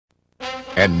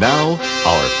And now,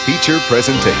 our feature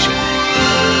presentation.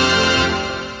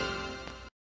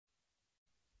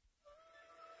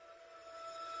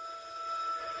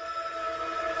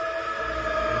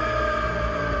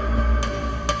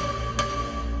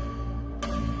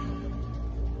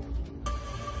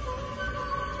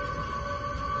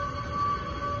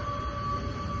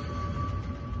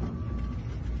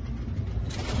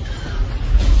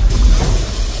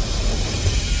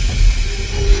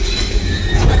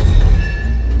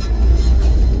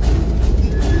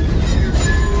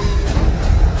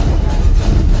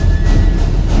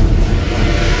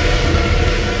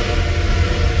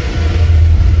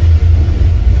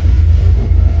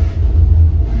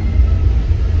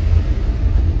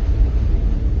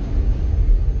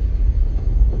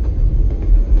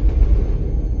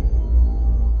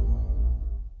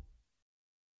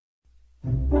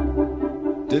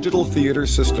 Digital Theater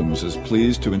Systems is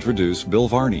pleased to introduce Bill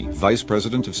Varney, Vice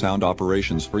President of Sound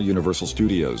Operations for Universal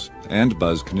Studios, and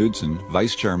Buzz Knudsen,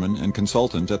 Vice Chairman and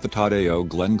Consultant at the Todd A.O.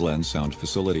 Glen Sound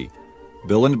Facility.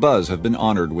 Bill and Buzz have been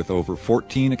honored with over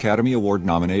 14 Academy Award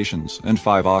nominations and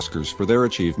 5 Oscars for their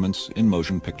achievements in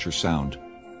motion picture sound.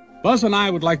 Buzz and I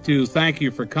would like to thank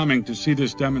you for coming to see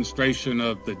this demonstration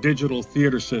of the Digital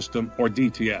Theater System, or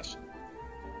DTS.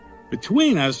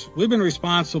 Between us, we've been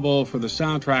responsible for the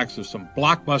soundtracks of some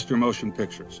blockbuster motion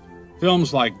pictures.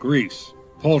 Films like Grease,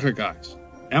 Poltergeist,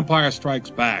 Empire Strikes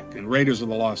Back, and Raiders of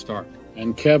the Lost Ark.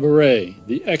 And Cabaret,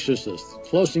 The Exorcist,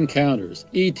 Close Encounters,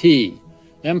 E.T.,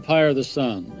 Empire of the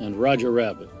Sun, and Roger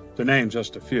Rabbit. To name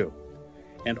just a few.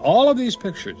 And all of these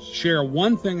pictures share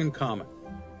one thing in common.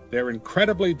 They're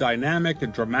incredibly dynamic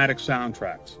and dramatic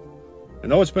soundtracks. And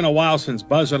though it's been a while since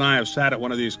Buzz and I have sat at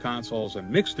one of these consoles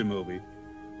and mixed a movie,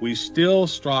 we still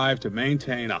strive to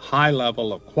maintain a high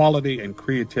level of quality and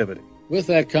creativity. With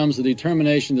that comes the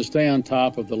determination to stay on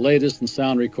top of the latest in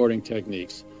sound recording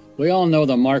techniques. We all know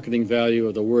the marketing value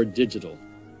of the word digital.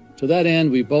 To that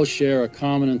end, we both share a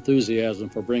common enthusiasm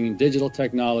for bringing digital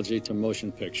technology to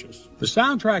motion pictures. The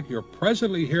soundtrack you're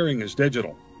presently hearing is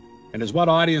digital, and is what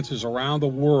audiences around the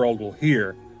world will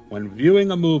hear when viewing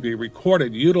a movie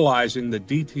recorded utilizing the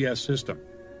DTS system.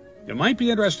 You might be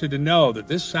interested to know that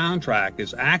this soundtrack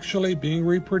is actually being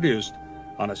reproduced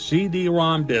on a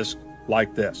CD-ROM disc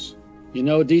like this. You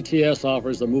know, DTS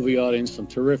offers the movie audience some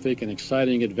terrific and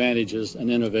exciting advantages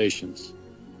and innovations.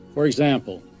 For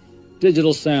example,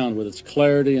 digital sound with its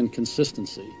clarity and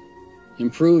consistency,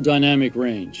 improved dynamic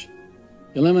range,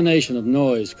 elimination of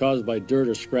noise caused by dirt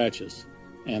or scratches,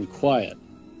 and quiet.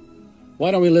 Why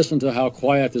don't we listen to how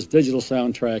quiet this digital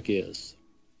soundtrack is?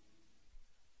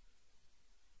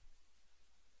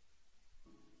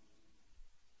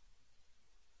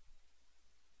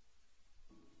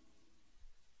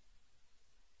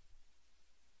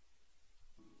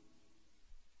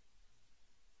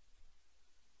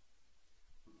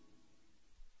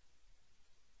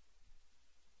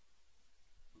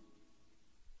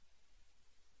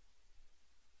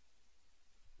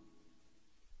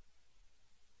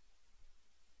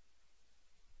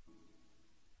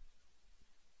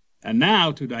 And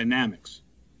now to dynamics.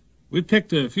 We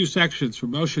picked a few sections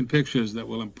from motion pictures that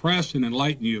will impress and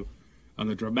enlighten you on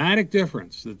the dramatic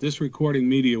difference that this recording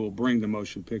media will bring to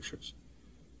motion pictures.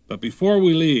 But before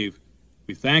we leave,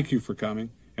 we thank you for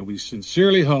coming, and we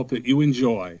sincerely hope that you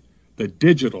enjoy the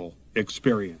digital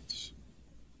experience.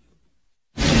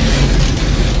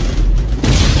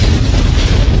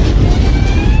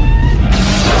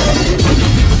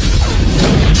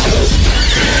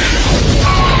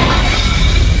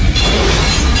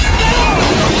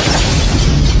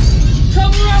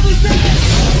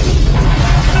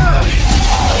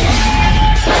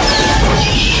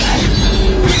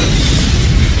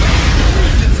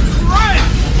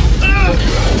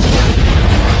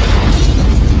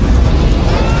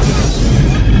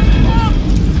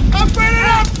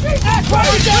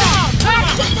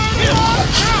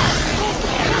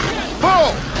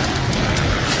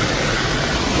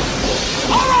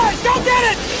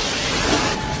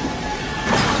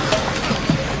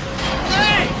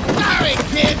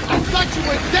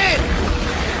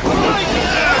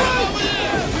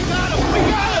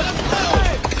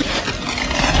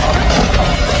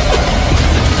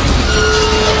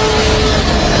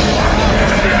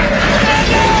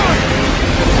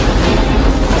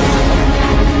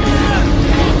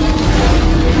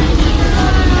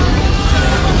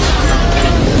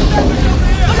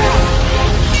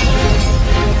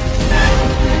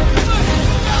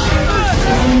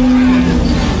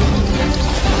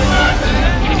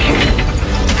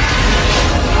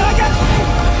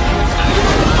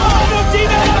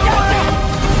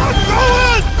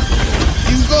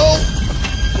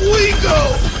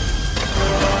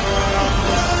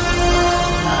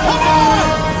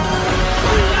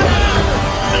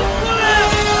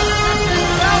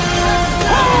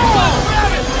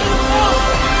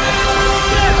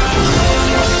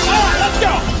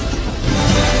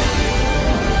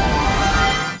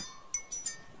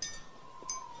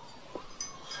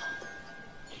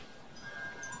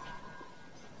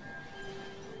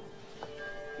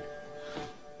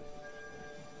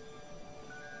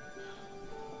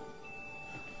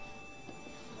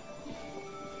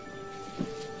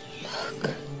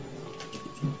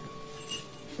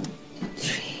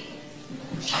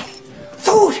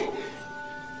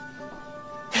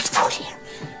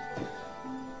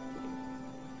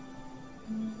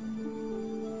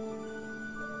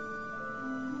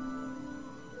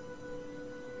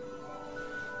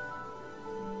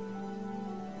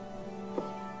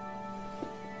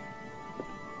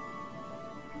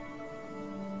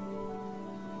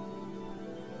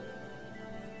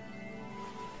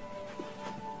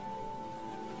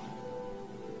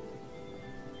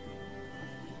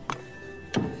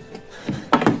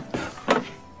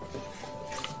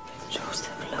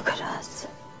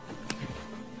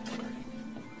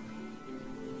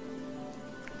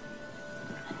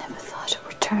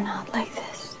 turn out like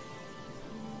this.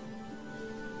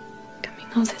 Coming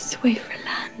all this way for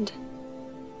land.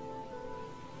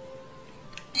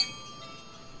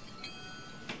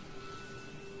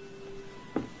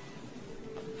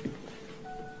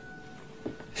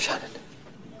 Shannon.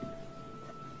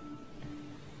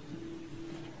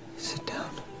 Sit down.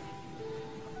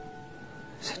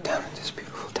 Sit down at this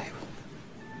beautiful table.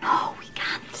 No, we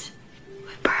can't.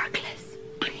 We're burglars.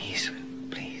 Please,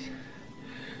 please.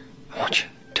 I want you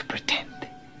to pretend.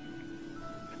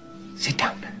 Sit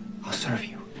down. I'll serve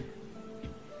you.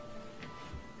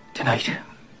 Tonight,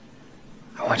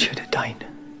 I want you to dine.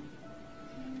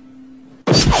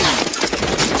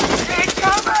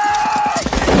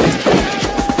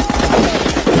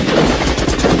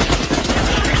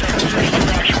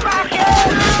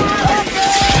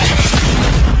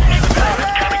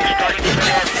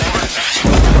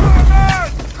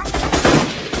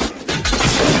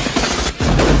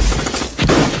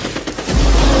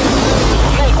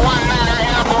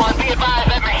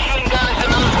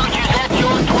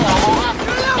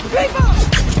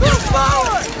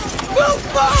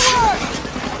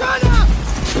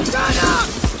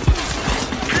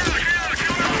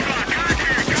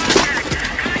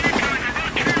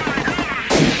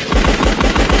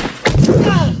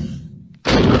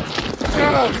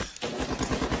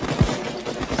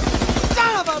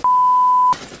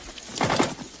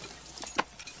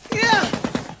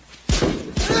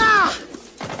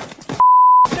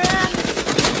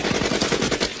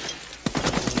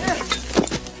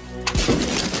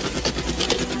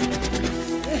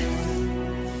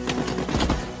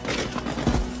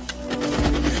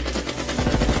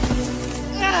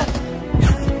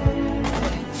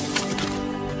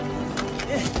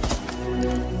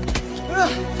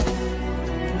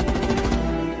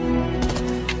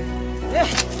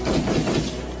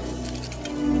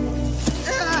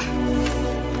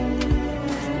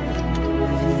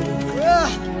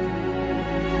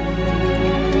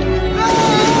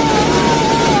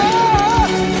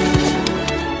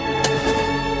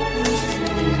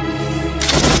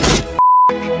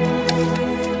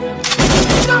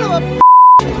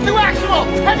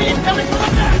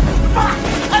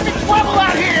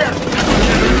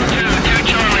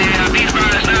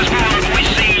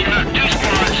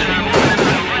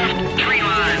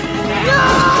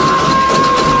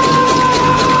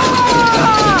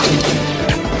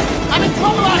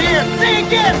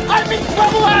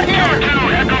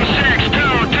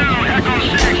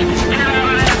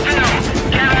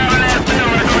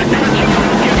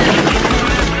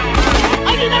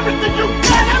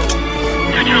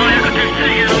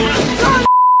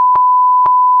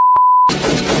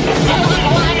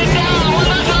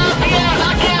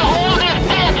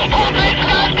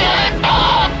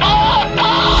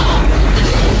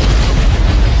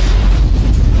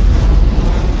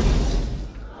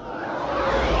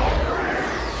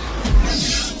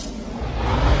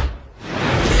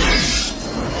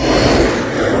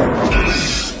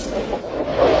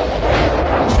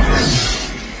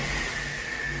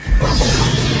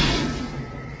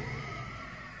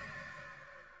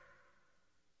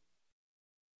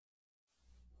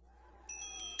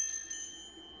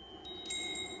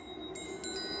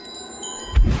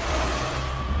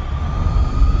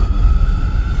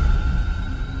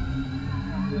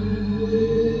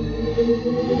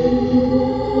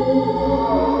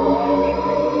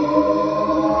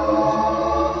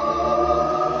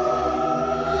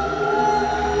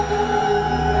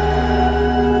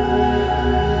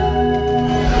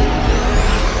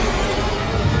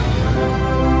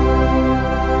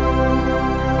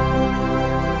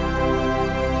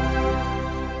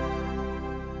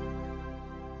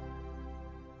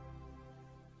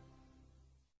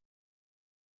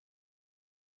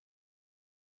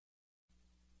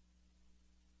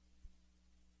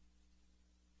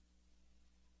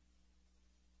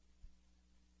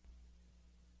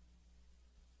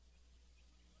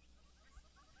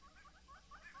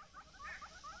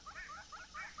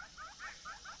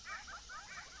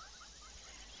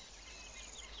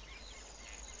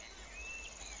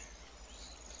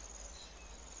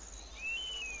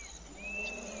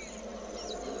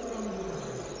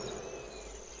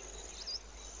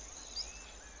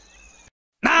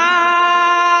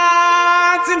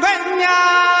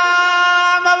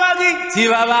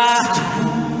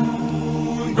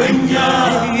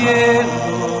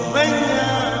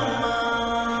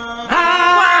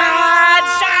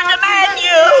 What's on the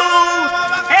menu?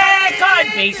 A good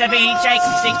piece of each I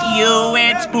can stick to you,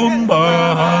 it's Pumbaa.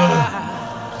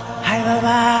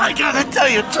 I gotta tell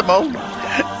you, Timon,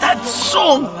 that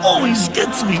song always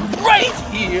gets me right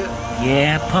here.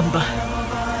 Yeah, Pumbaa.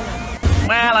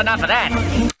 Well, enough of that.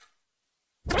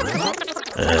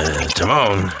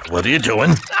 Timon, what are you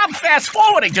doing? I'm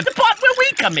fast-forwarding to the part where we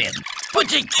come in.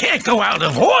 But you can't go out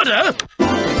of order.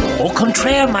 Au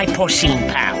contraire, my porcine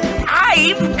pal.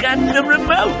 I've got the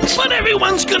remote. But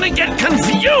everyone's gonna get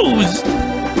confused.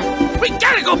 We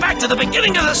gotta go back to the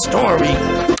beginning of the story.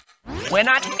 We're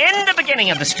not in the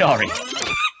beginning of the story.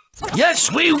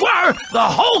 Yes, we were the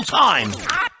whole time.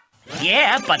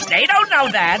 Yeah, but they don't know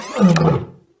that.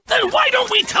 Then why don't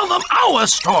we tell them our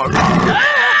story?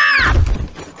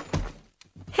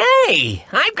 Hey,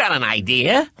 I've got an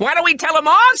idea. Why don't we tell them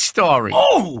our story?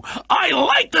 Oh, I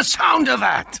like the sound of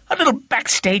that. A little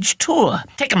backstage tour.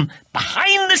 Take them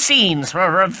behind the scenes for a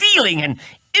revealing and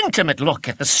intimate look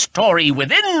at the story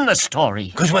within the story.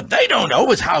 Because what they don't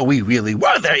know is how we really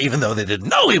were there, even though they didn't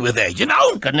know we were there, you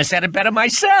know? Couldn't have said it better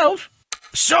myself.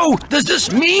 So, does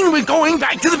this mean we're going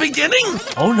back to the beginning?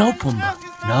 Oh, no, Pumbaa.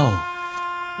 No.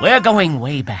 We're going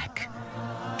way back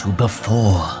to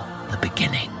before the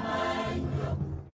beginning.